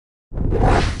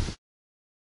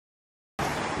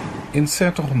In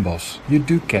 's-Hertogenbosch, you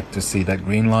do get to see that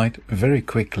green light very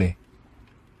quickly.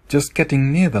 Just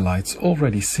getting near the lights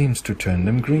already seems to turn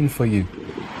them green for you.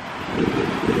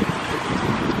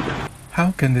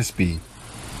 How can this be?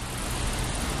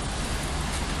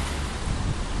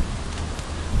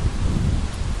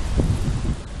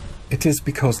 It is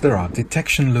because there are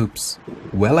detection loops,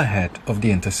 well ahead of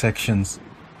the intersections.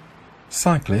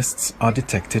 Cyclists are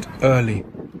detected early,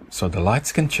 so the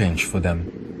lights can change for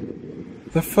them.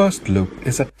 The first loop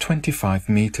is at 25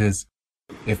 meters.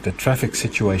 If the traffic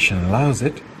situation allows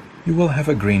it, you will have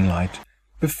a green light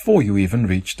before you even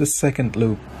reach the second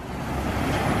loop.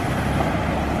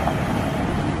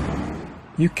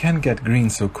 You can get green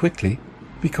so quickly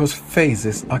because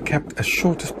phases are kept as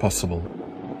short as possible.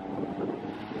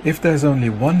 If there's only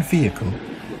one vehicle,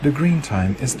 the green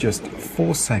time is just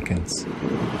 4 seconds.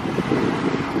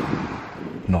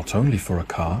 Not only for a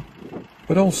car,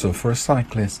 but also for a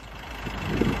cyclist.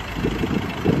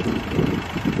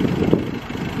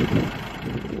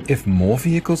 If more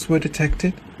vehicles were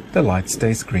detected, the light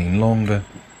stays green longer,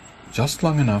 just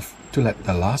long enough to let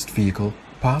the last vehicle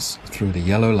pass through the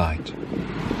yellow light.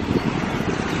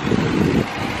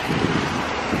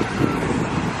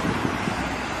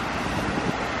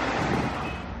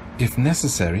 If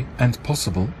necessary and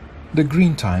possible, the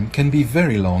green time can be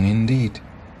very long indeed,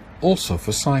 also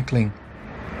for cycling.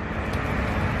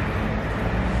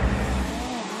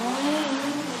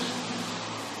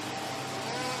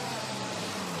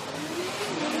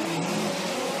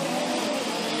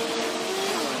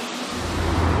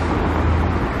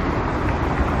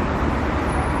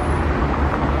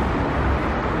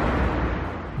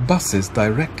 Buses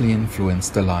directly influence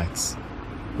the lights.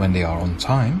 When they are on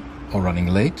time or running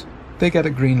late, they get a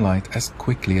green light as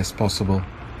quickly as possible.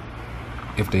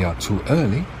 If they are too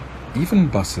early, even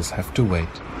buses have to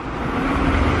wait.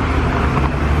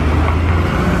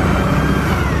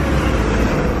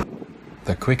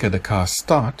 The quicker the cars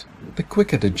start, the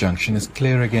quicker the junction is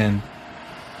clear again,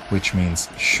 which means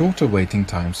shorter waiting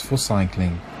times for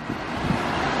cycling.